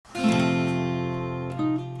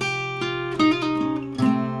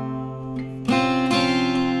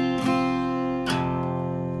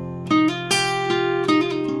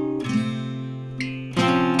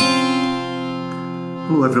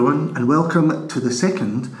everyone, and welcome to the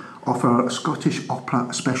second of our Scottish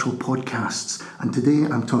Opera special podcasts. And today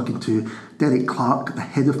I'm talking to Derek Clark, the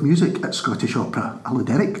head of music at Scottish Opera. Hello,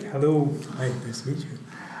 Derek. Hello. Hi, nice to meet you.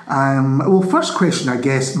 Well, first question, I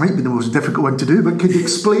guess, might be the most difficult one to do, but could you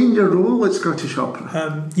explain your role at Scottish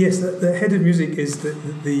Opera? Yes, the head of music is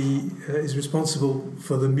is responsible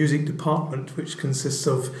for the music department, which consists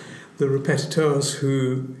of the repetiteurs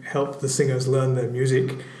who help the singers learn their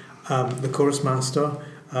music, the chorus master,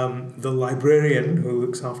 the librarian who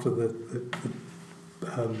looks after the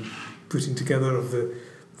putting together of the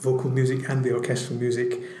vocal music and the orchestral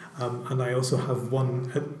music, and I also have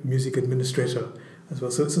one music administrator as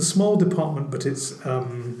well. So it's a small department, but it's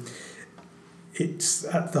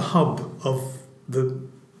at the hub of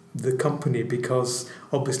the company, because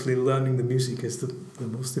obviously learning the music is the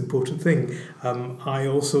most important thing. I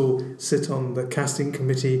also sit on the casting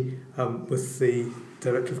committee with the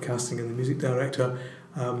director of casting and the music director,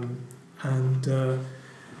 and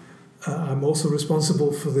I'm also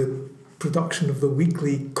responsible for the production of the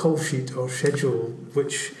weekly call sheet or schedule,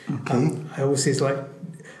 which I always say is like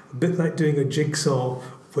a bit like doing a jigsaw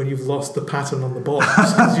when you've lost the pattern on the box,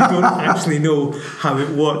 because you don't actually know how it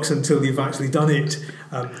works until you've actually done it.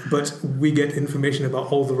 But we get information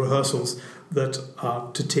about all the rehearsals that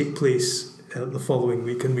are to take place the following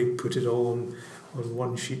week, and we put it all on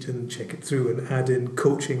one sheet and check it through and add in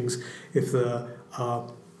coachings if there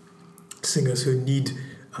are singers who need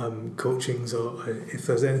coachings, or if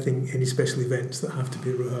there's any special events that have to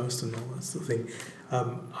be rehearsed and all that sort of thing.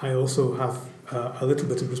 I also have a little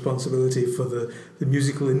bit of responsibility for the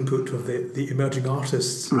musical input of the emerging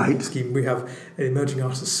artists scheme. We have an emerging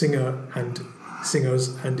artist singers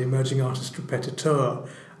and emerging artist repetiteur,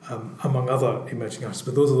 among other emerging artists,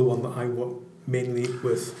 but those are the ones that I work mainly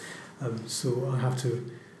with. So I have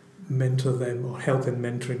to mentor them or help in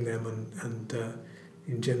mentoring them, and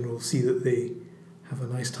in general see that they have a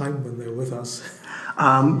nice time when they're with us.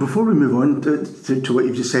 Before we move on to what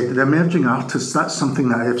you've just said, the emerging artists, that's something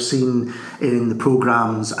that I have seen in the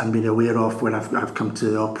programmes and been aware of when I've come to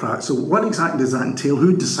the opera. So what exactly does that entail?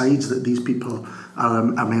 Who decides that these people are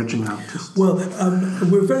emerging artists? Well,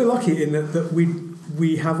 we're very lucky in that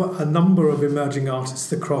we have a number of emerging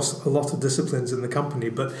artists across a lot of disciplines in the company,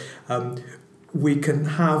 but we can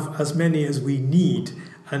have as many as we need.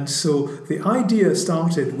 And so the idea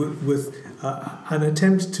started with an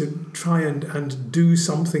attempt to try and do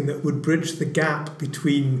something that would bridge the gap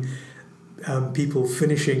between people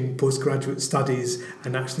finishing postgraduate studies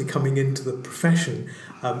and actually coming into the profession.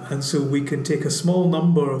 And so we can take a small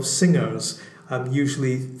number of singers,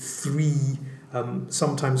 usually 3,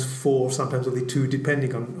 sometimes 4, sometimes only 2,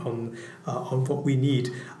 depending on what we need,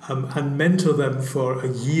 and mentor them for a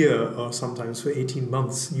year or sometimes for 18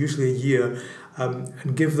 months, usually a year,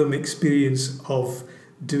 and give them experience of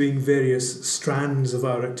doing various strands of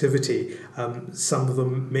our activity. Some of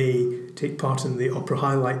them may take part in the Opera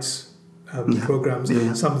Highlights programmes.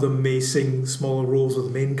 Yeah. Some of them may sing smaller roles with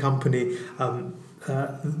the main company.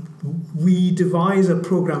 We devise a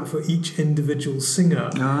programme for each individual singer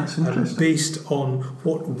based on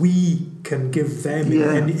what we can give them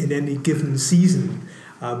in any given season.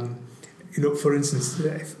 For instance,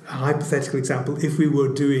 a hypothetical example, if we were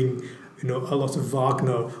doing a lot of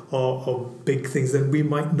Wagner or big things, then we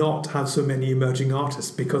might not have so many emerging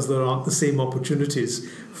artists, because there aren't the same opportunities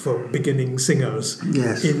for beginning singers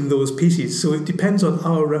in those pieces. So it depends on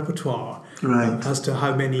our repertoire as to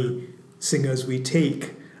how many singers we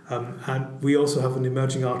take. And we also have an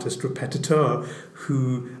emerging artist repetiteur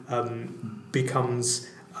who becomes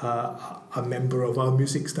a member of our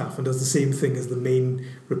music staff and does the same thing as the main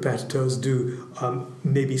repetiteurs do,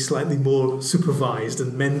 maybe slightly more supervised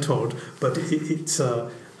and mentored, but it's a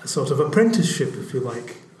sort of apprenticeship, if you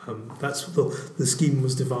like. That's what the scheme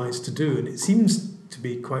was devised to do, and it seems to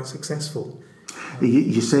be quite successful.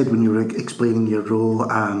 You said when you were explaining your role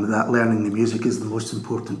that learning the music is the most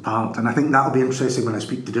important part, and I think that'll be interesting when I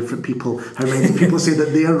speak to different people, how many people say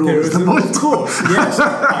that their role is the most important. Yes.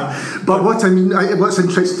 But what's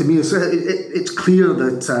interesting to me is it's clear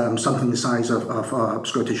that something the size of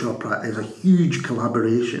Scottish Opera is a huge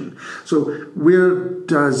collaboration. So where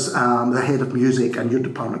does the head of music and your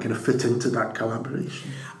department kind of fit into that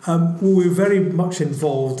collaboration? We're very much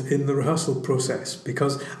involved in the rehearsal process,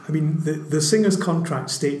 because the singers'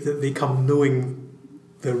 contracts state that they come knowing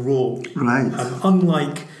their role,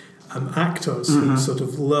 unlike actors who sort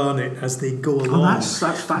of learn it as they go along. That's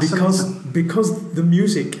fascinating. Because the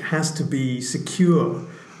music has to be secure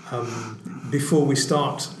before we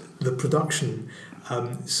start the production.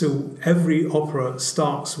 So every opera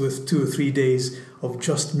starts with 2 or 3 days of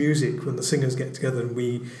just music when the singers get together, and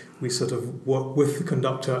we sort of work with the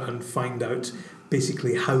conductor and find out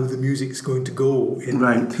basically how the music's going to go in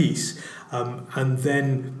that piece. And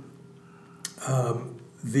then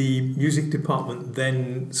the music department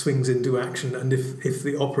then swings into action, and if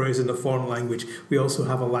the opera is in a foreign language, we also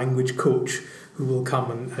have a language coach who will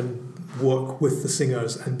come and work with the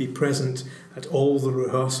singers and be present at all the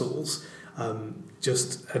rehearsals,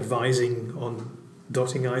 just advising on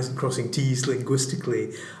dotting I's and crossing T's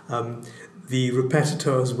linguistically. The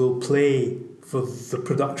repetitors will play for the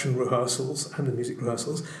production rehearsals and the music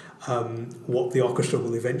rehearsals what the orchestra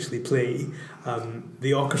will eventually play.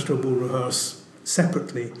 The orchestra will rehearse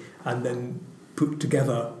separately and then put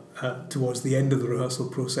together towards the end of the rehearsal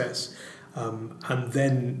process. And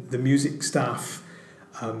then the music staff,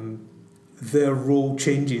 their role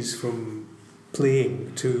changes from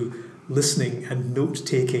playing to listening and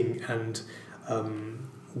note-taking, and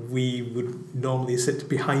we would normally sit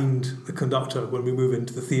behind the conductor when we move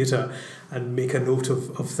into the theatre and make a note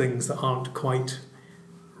of things that aren't quite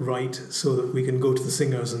right, so that we can go to the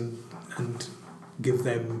singers and give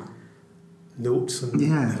them notes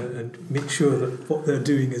and make sure that what they're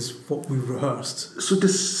doing is what we rehearsed. So do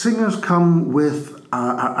singers come with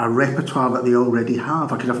a repertoire that they already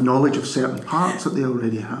have, a kind of knowledge of certain parts that they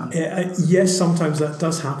already have? Yes, sometimes that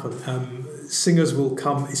does happen. Singers will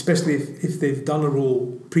come, especially if they've done a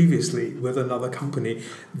role previously with another company,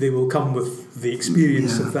 they will come with the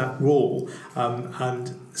experience of that role,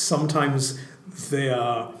 and sometimes they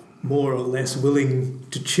are more or less willing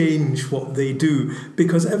to change what they do,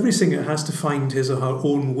 because every singer has to find his or her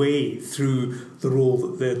own way through the role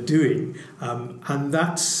that they're doing, and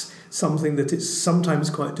that's something that it's sometimes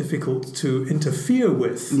quite difficult to interfere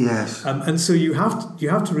with. Yes. And so you have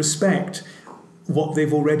to respect what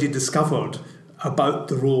they've already discovered about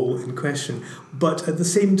the role in question, but at the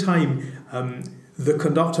same time, the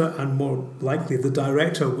conductor and more likely the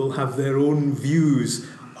director will have their own views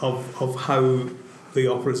of how the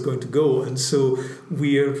opera is going to go, and so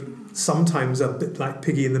we're sometimes a bit like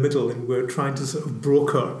Piggy in the Middle, and we're trying to sort of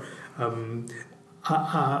broker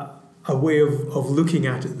a way of looking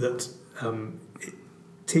at it that it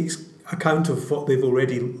takes account of what they've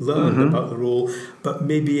already learned about the role, but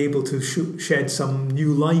may be able to shed some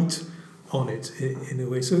new light on it in a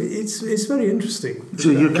way. So it's very interesting. So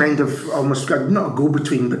you're kind of almost not a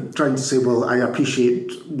go-between, but trying to say, well, I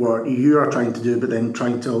appreciate what you are trying to do, but then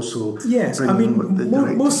trying to also bring in what the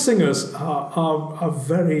director. Most singers are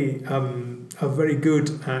very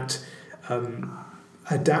good at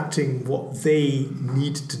adapting what they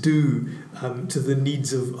need to do to the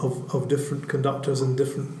needs of different conductors and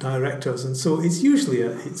different directors, and so it's usually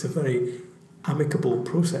it's a very amicable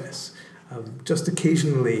process. Just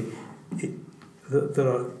occasionally there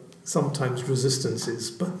are sometimes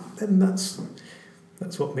resistances, but then that's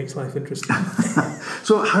what makes life interesting.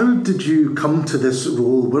 So how did you come to this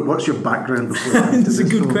role? What's your background before that? It's a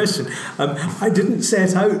good question. I didn't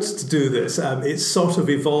set out to do this. It sort of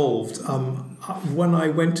evolved. When I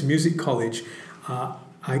went to music college,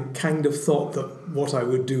 I kind of thought that what I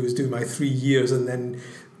would do is do my 3 years and then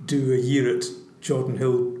do a year at Jordan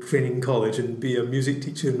Hill Training College and be a music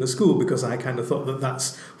teacher in a school, because I kind of thought that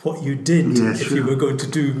that's what you did if you were going to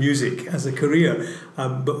do music as a career.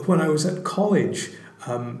 But when I was at college,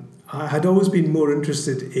 I had always been more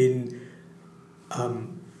interested in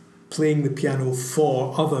playing the piano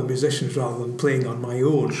for other musicians rather than playing on my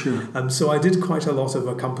own. Sure. So I did quite a lot of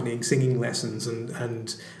accompanying singing lessons,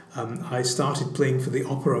 and I started playing for the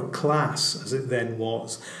opera class, as it then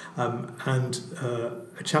was. And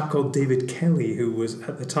a chap called David Kelly, who was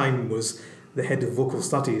at the time was the head of vocal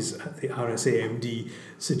studies at the RSAMD,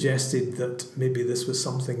 suggested that maybe this was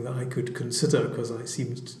something that I could consider, because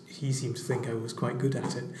he seemed to think I was quite good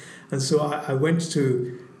at it. And so I went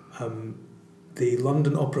to the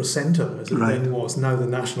London Opera Centre, as it then was, now the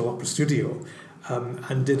National Opera Studio,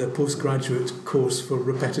 and did a postgraduate course for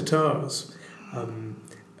repetiteurs,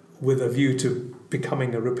 with a view to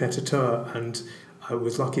becoming a repetiteur, and I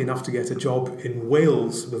was lucky enough to get a job in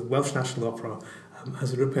Wales with Welsh National Opera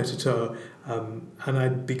as a repetiteur, and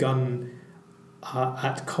I'd begun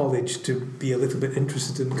at college to be a little bit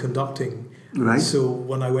interested in conducting. Right. So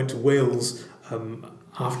when I went to Wales,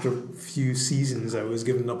 after a few seasons, I was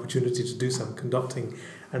given an opportunity to do some conducting,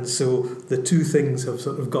 and so the two things have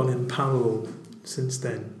sort of gone in parallel since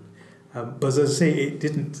then. But as I say,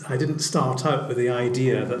 I didn't start out with the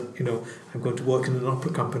idea that I'm going to work in an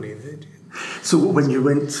opera company. So when you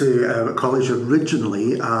went to college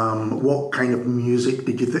originally, what kind of music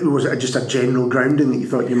did you think? Was it just a general grounding that you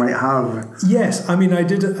thought you might have? Yes, I mean, I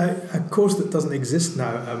did a course that doesn't exist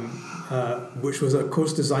now, which was a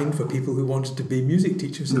course designed for people who wanted to be music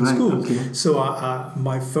teachers in school. Okay. So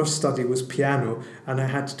my first study was piano, and I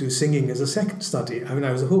had to do singing as a second study. I mean,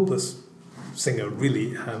 I was a hopeless singer,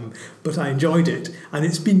 really, but I enjoyed it, and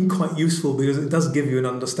it's been quite useful because it does give you an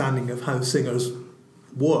understanding of how singers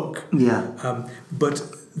work. Yeah. But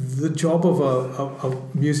the job of a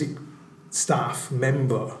music staff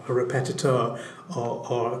member, a repetiteur,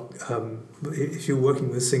 or if you're working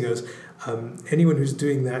with singers, anyone who's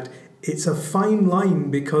doing that, it's a fine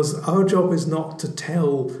line, because our job is not to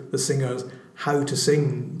tell the singers how to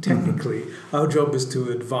sing technically. Our job is to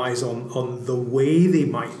advise on the way they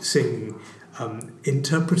might sing,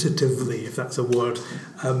 interpretatively, if that's a word,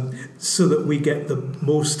 so that we get the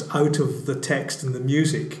most out of the text and the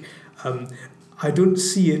music. I don't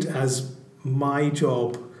see it as my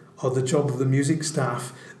job or the job of the music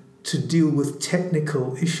staff to deal with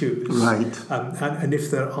technical issues. Right. And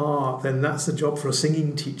if there are, then that's a job for a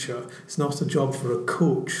singing teacher. It's not a job for a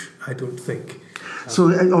coach, I don't think.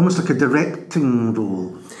 So almost like a directing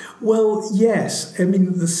role. Well, yes. I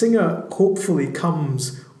mean, the singer hopefully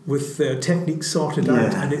comes with their technique sorted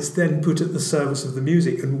out, and it's then put at the service of the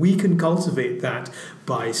music. And we can cultivate that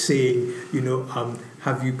by saying,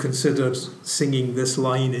 have you considered singing this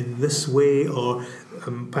line in this way, or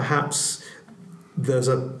perhaps there's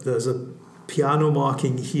a piano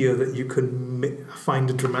marking here that you can find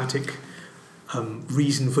a dramatic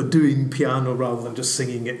reason for doing piano rather than just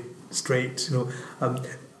singing it straight.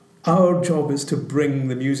 Our job is to bring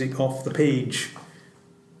the music off the page.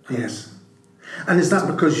 Yes. And is that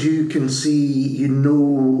because you can see,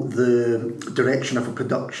 the direction of a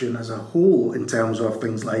production as a whole in terms of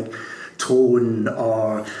things like tone,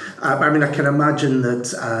 or I can imagine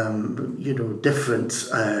that different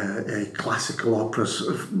classical operas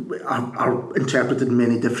are interpreted in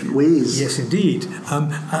many different ways. Yes, indeed.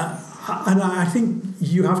 And I think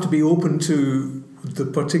you have to be open to the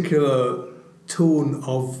particular tone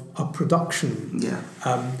of a production. Yeah.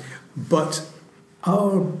 But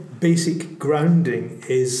our basic grounding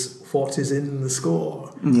is what is in the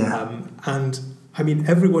score. Yeah. And I mean,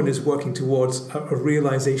 everyone is working towards a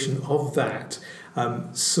realization of that.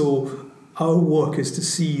 So our work is to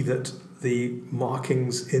see that the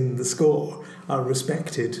markings in the score are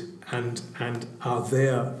respected and are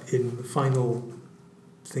there in the final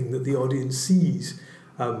thing that the audience sees.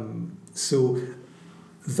 So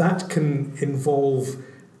that can involve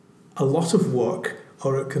a lot of work,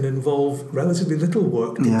 or it can involve relatively little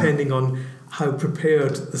work, depending on how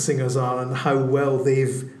prepared the singers are and how well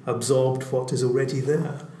they've absorbed what is already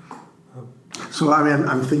there. So,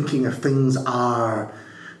 I'm thinking if things are,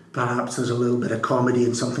 perhaps there's a little bit of comedy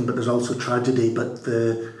in something, but there's also tragedy, but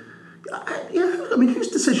whose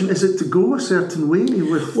decision is it to go a certain way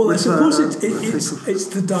with? Well, I suppose it's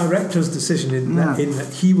the director's decision in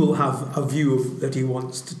that he will have a view that he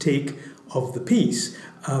wants to take of the piece.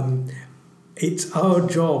 It's our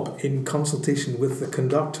job, in consultation with the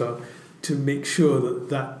conductor, to make sure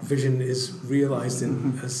that vision is realised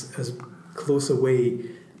in as close a way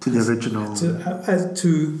to the original, to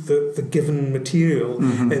the given material.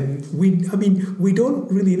 And we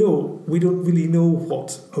don't really know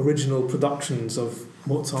what original productions of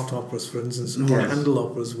Mozart operas, for instance, or Handel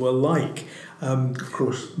operas were like. Of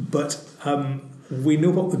course, but we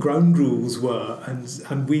know what the ground rules were,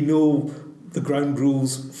 and we know the ground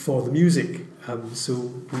rules for the music. So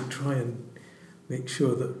we try and make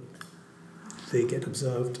sure that they get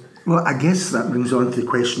observed. Well, I guess that brings on to the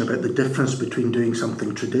question about the difference between doing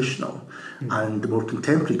something traditional and the more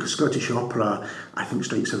contemporary, because Scottish opera, I think,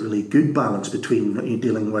 strikes a really good balance between you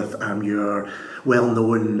dealing with your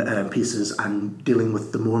well-known pieces and dealing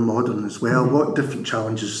with the more modern as well. What different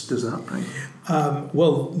challenges does that bring?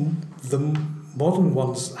 Well, the modern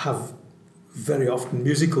ones have very often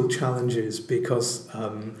musical challenges because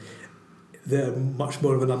they're much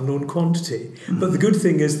more of an unknown quantity. But the good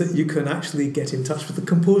thing is that you can actually get in touch with the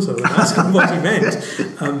composer and ask him what he meant.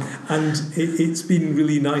 And it's been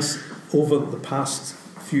really nice over the past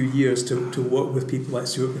few years to work with people like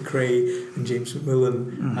Stuart McRae and James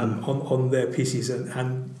McMillan on their pieces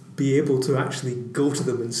and be able to actually go to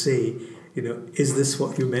them and say, is this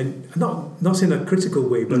what you meant? Not in a critical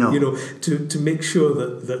way, but to make sure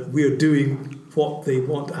that we're doing what they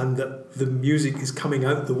want and that the music is coming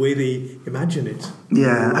out the way they imagine it.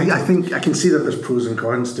 Yeah, I think I can see that there's pros and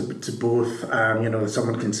cons to both.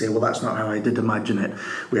 Someone can say, well, that's not how I did imagine it,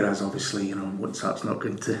 whereas obviously, Mozart's not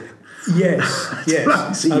going to... Yes.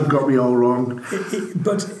 See, you've got me all wrong.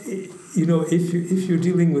 But if you're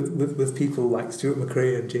dealing with people like Stuart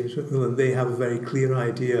McRae and James McMillan, they have a very clear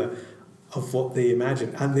idea of what they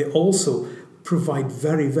imagine, and they also provide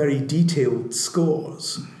very, very detailed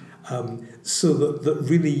scores, so that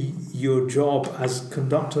really your job as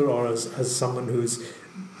conductor or as someone who's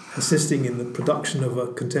assisting in the production of a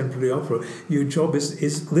contemporary opera, your job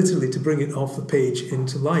is literally to bring it off the page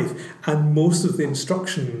into life, and most of the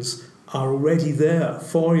instructions are already there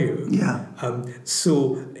for you. Yeah.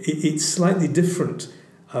 So it's slightly different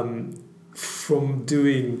from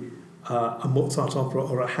doing a Mozart opera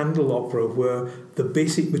or a Handel opera, where the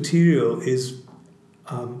basic material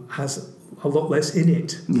has a lot less in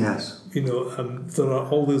it. Yes. There are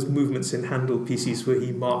all those movements in Handel pieces where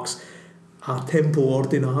he marks a tempo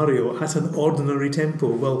ordinario at an ordinary tempo.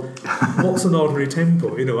 Well, what's an ordinary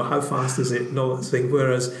tempo? How fast is it? And all that thing.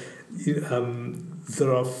 Whereas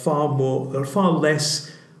there are far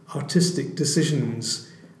less artistic decisions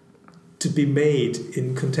to be made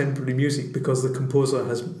in contemporary music, because the composer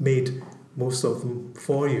has made most of them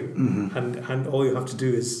for you, and all you have to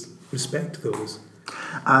do is respect those.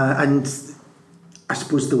 And I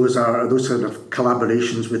suppose those sort of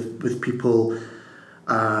collaborations with people.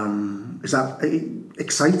 Is that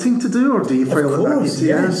exciting to do, or do you feel of course,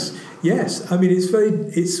 that? Yes. I mean,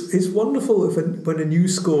 it's wonderful when a new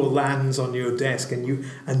score lands on your desk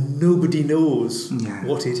and nobody knows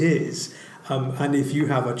what it is, and if you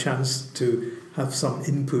have a chance to have some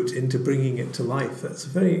input into bringing it to life, that's a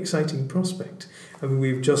very exciting prospect. I mean,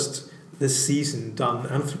 we've just this season done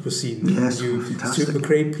Anthropocene, the new Stuart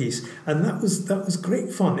McRae piece, and that was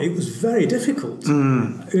great fun. It was very difficult,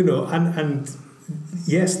 and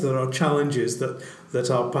yes, there are challenges that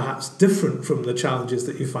are perhaps different from the challenges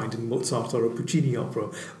that you find in Mozart or a Puccini opera,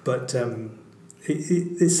 but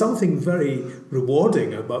it's something very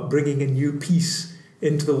rewarding about bringing a new piece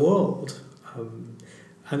into the world.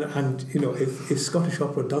 And if Scottish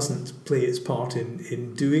opera doesn't play its part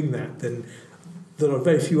in doing that, then there are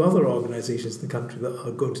very few other organisations in the country that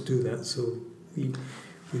are going to do that. So we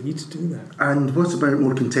need to do that. And what about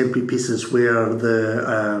more contemporary pieces where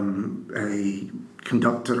the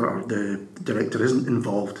conductor or the director isn't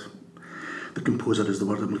involved? The composer is the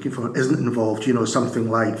word I'm looking for. Isn't involved. Something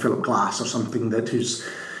like Philip Glass or something who's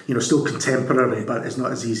still contemporary, but it's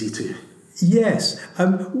not as easy to. Yes.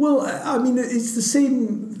 Well, I mean, it's the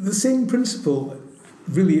same principle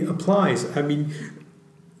really applies. I mean,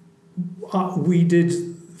 we did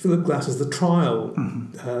Philip Glass's The Trial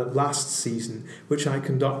last season, which I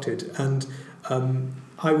conducted, and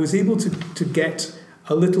I was able to get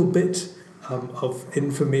a little bit of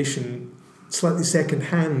information slightly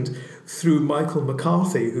second-hand through Michael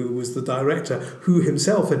McCarthy, who was the director, who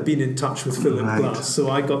himself had been in touch with Philip Glass. So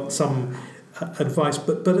I got some advice.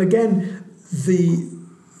 But again,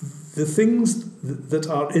 the things that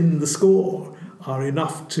are in the score are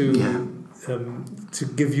enough to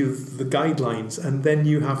give you the guidelines, and then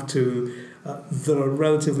you have to. There are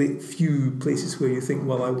relatively few places where you think,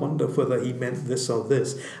 well, I wonder whether he meant this or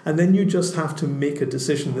this, and then you just have to make a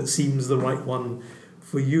decision that seems the right one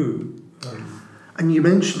for you. And you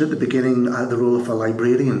mentioned at the beginning the role of a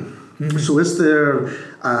librarian. Mm-hmm. So is there,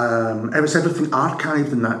 is everything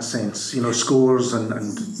archived in that sense? Scores and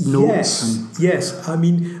notes? Yes. I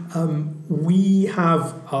mean, we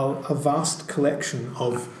have a vast collection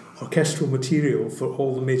of orchestral material for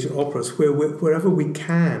all the major operas. Wherever we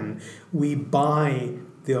can, we buy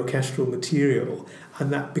the orchestral material,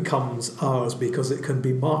 and that becomes ours because it can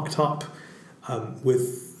be marked up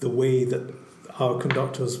with the way that our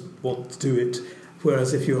conductors want to do it.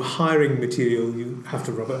 Whereas if you're hiring material, you have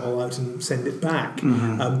to rub it all out and send it back,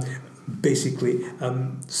 basically.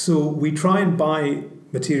 So we try and buy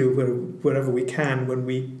material wherever we can. When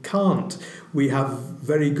we can't, we have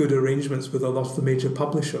very good arrangements with a lot of the major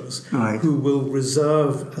publishers who will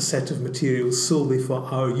reserve a set of materials solely for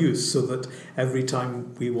our use, so that every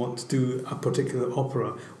time we want to do a particular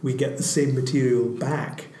opera, we get the same material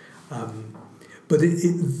back. But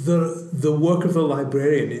the work of a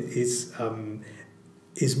librarian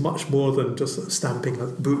is much more than just stamping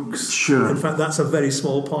out books. Sure. In fact, that's a very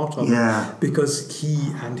small part of it, because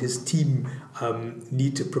he and his team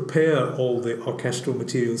need to prepare all the orchestral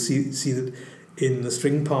material, see that in the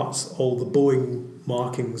string parts all the bowing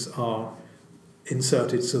markings are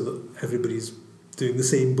inserted so that everybody's doing the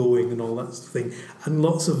same bowing and all that sort of thing, and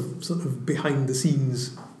lots of sort of behind the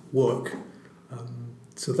scenes work.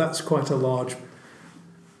 So that's quite a large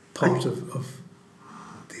part of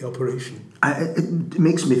the operation. It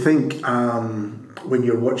makes me think, when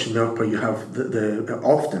you're watching the opera, you have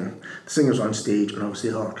often the singers on stage and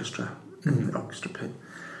obviously the orchestra in the orchestra pit.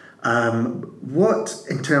 What,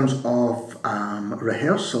 in terms of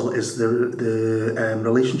rehearsal, is the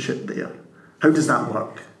relationship there? How does that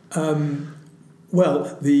work?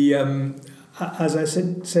 Well, as I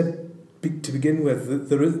said to begin with,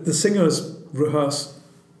 the singers rehearse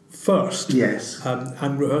first. Yes.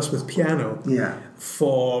 And rehearse with piano. Yeah.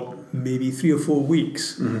 For maybe 3 or 4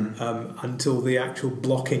 weeks until the actual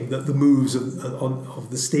blocking, the moves of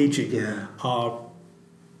the staging are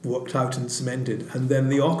worked out and cemented, and then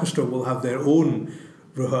the orchestra will have their own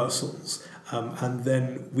rehearsals, and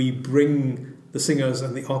then we bring the singers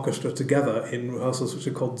and the orchestra together in rehearsals which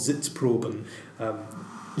are called Sitzproben,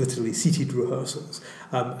 literally seated rehearsals,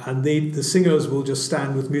 and the singers will just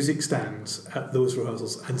stand with music stands at those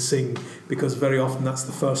rehearsals and sing, because very often that's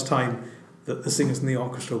the first time that the singers and the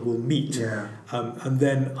orchestra will meet. Yeah. And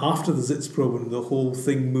then after the Sitzproben, the whole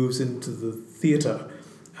thing moves into the theatre,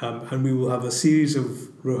 and we will have a series of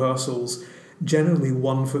rehearsals, generally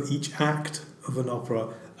one for each act of an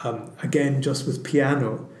opera, again just with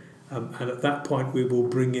piano, and at that point we will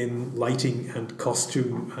bring in lighting and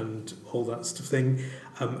costume and all that sort of thing,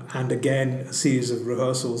 and again a series of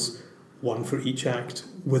rehearsals, one for each act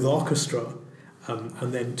with orchestra,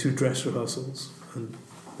 and then 2 dress rehearsals.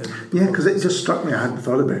 Yeah, because it just struck me, I hadn't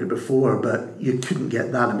thought about it before, but you couldn't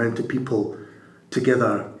get that amount of people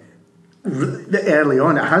together early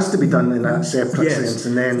on. It has to be done in that separate sense,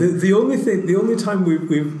 and then the only time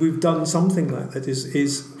we've done something like that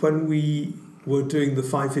is when we were doing the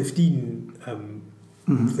 5:15,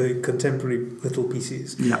 the contemporary little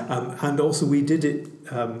pieces, and also we did it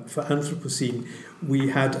for Anthropocene. We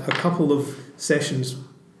had a couple of sessions,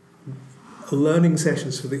 learning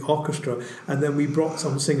sessions for the orchestra, and then we brought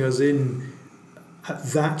some singers in at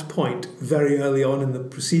that point very early on in the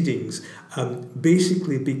proceedings,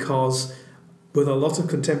 basically because with a lot of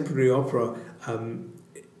contemporary opera,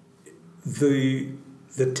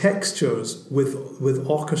 the textures with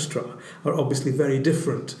orchestra are obviously very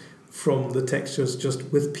different from the textures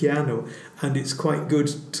just with piano, and it's quite good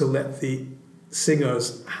to let the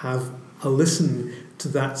singers have a listen to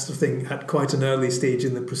that sort of thing at quite an early stage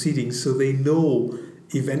in the proceedings, so they know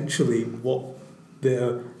eventually what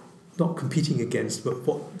they're not competing against, but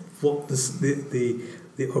what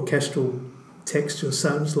the orchestral texture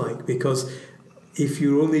sounds like. Because if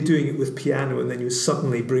you're only doing it with piano and then you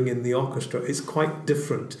suddenly bring in the orchestra, it's quite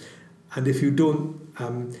different. And if you don't,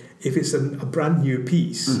 if it's a brand new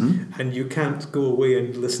piece and you can't go away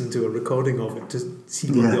and listen to a recording of it to see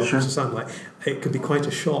what the orchestra sound like, it could be quite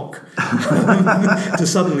a shock to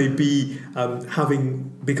suddenly be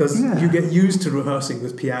having, because you get used to rehearsing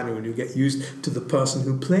with piano and you get used to the person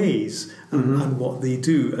who plays and what they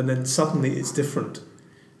do, and then suddenly it's different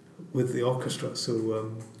with the orchestra.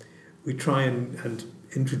 So we try and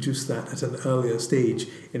introduce that at an earlier stage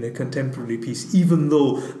in a contemporary piece, even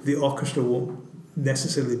though the orchestra won't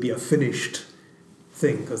necessarily be a finished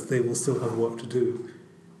thing, because they will still have work to do.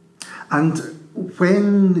 And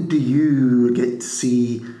when do you get to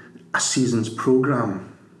see a season's programme?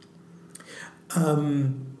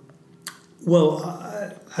 Well,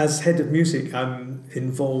 as head of music, I'm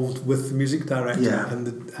involved with the music director and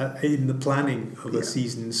in the planning of a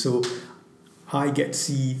season, so I get to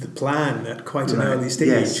see the plan at quite an early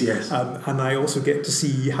stage, and I also get to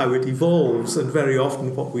see how it evolves, and very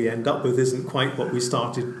often what we end up with isn't quite what we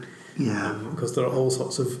started, because there are all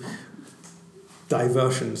sorts of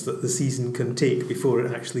diversions that the season can take before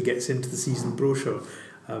it actually gets into the season brochure.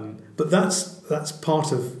 But that's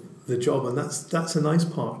part of the job, and that's a nice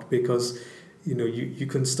part, because you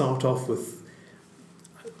can start off with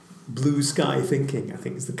blue sky thinking, I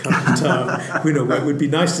think is the current term. Where it would be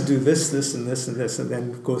nice to do this, and this, and this, and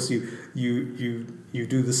then of course you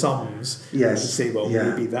do the sums and say, well,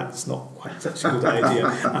 maybe that's not quite such a good idea.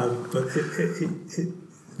 But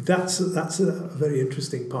that's a very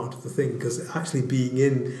interesting part of the thing, because actually being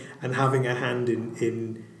in and having a hand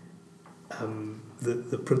in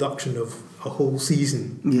the production of a whole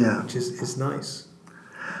season, which is nice.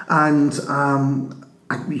 And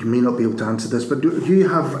you may not be able to answer this, but do you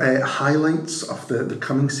have highlights of the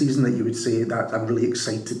coming season that you would say that I'm really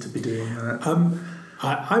excited to be doing that?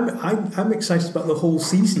 I'm excited about the whole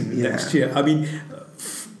season next year. I mean,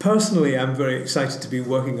 personally, I'm very excited to be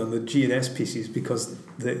working on the G&S pieces, because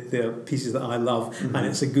they're pieces that I love, and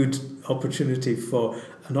it's a good opportunity for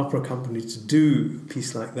an opera company to do a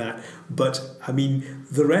piece like that. But I mean,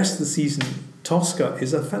 the rest of the season, Tosca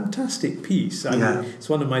is a fantastic piece. I mean, it's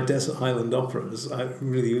one of my desert island operas.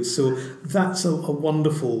 So that's a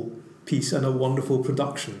wonderful piece and a wonderful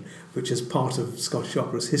production, which is part of Scottish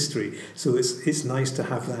opera's history. So it's nice to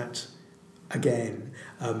have that again.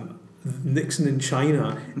 Nixon in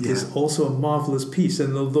China is also a marvellous piece.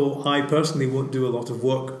 And although I personally won't do a lot of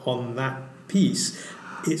work on that piece,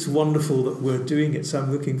 it's wonderful that we're doing it. So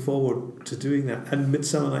I'm looking forward to doing that. And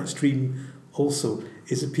Midsummer Night's Dream also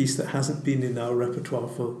is a piece that hasn't been in our repertoire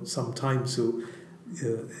for some time. So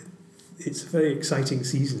it's a very exciting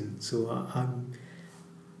season. So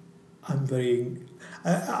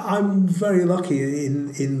I'm very lucky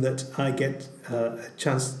in that I get a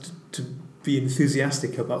chance to be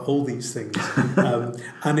enthusiastic about all these things,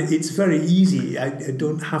 and it's very easy. I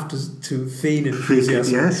don't have to feign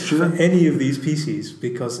enthusiasm for any of these pieces,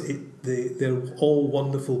 because they're all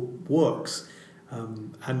wonderful works,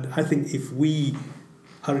 and I think if we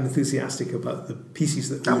are enthusiastic about the pieces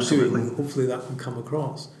that we're doing, hopefully that will come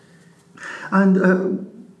across.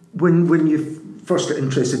 And when you first got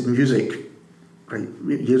interested in music, right,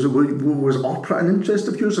 years ago, was opera an interest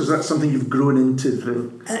of yours? Is that something you've grown into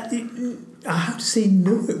through? I have to say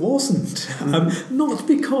no, it wasn't. Not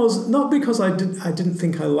because I didn't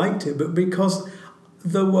think I liked it, but because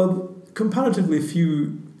there were comparatively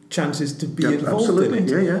few chances to be involved in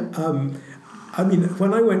it. I mean,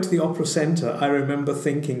 when I went to the Opera Centre, I remember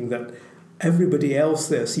thinking that everybody else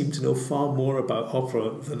there seemed to know far more about opera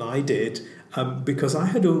than I did, because I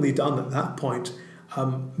had only done at that point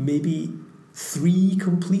maybe 3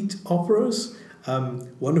 complete operas.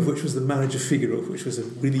 One of which was The Marriage of Figaro, which was a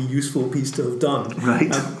really useful piece to have done. Right.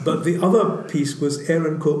 But the other piece was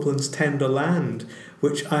Aaron Copland's Tender Land,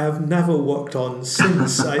 which I have never worked on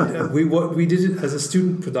since. We did it as a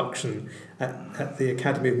student production at the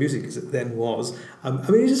Academy of Music, as it then was. I mean,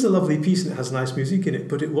 it's just a lovely piece and it has nice music in it,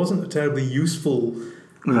 but it wasn't a terribly useful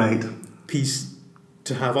piece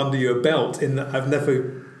to have under your belt, in that I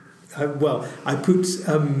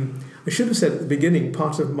should have said at the beginning,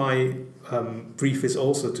 part of my brief is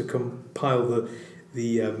also to compile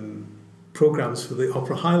the programmes for the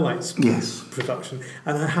Opera Highlights production,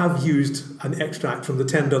 and I have used an extract from the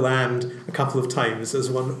Tender Land a couple of times as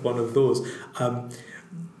one of those.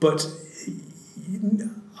 But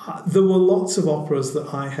there were lots of operas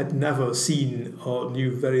that I had never seen or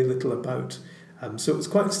knew very little about. So it was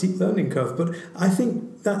quite a steep learning curve, but I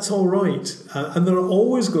think that's all right. And there are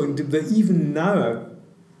always going to be, even now I've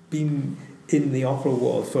been in the opera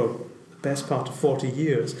world for best part of 40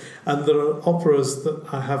 years, and there are operas that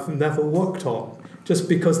I have never worked on just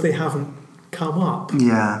because they haven't come up.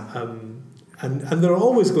 And there are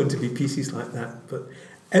always going to be pieces like that, but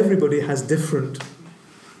everybody has different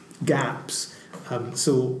gaps,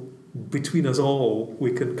 so between us all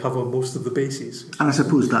we can cover most of the bases. And I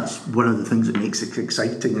suppose that's one of the things that makes it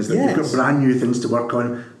exciting, is that you've got brand new things to work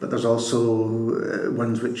on, but there's also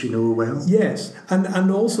ones which you know well. Yes, and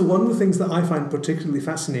also one of the things that I find particularly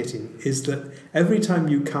fascinating is that every time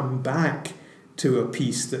you come back to a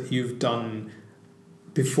piece that you've done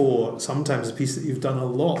before, sometimes a piece that you've done a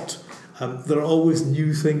lot, there are always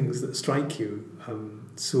new things that strike you.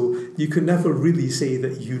 So you can never really say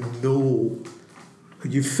that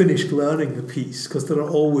you've finished learning a piece, because there are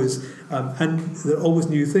always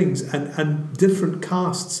new things, and different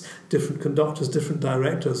casts, different conductors, different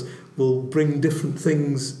directors will bring different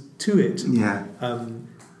things to it.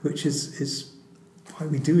 Which is why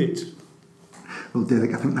we do it. Well,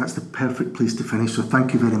 Derek, I think that's the perfect place to finish. So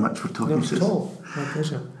thank you very much for talking to us. Not at all. My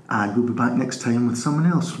pleasure. And we'll be back next time with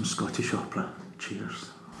someone else from Scottish Opera. Cheers.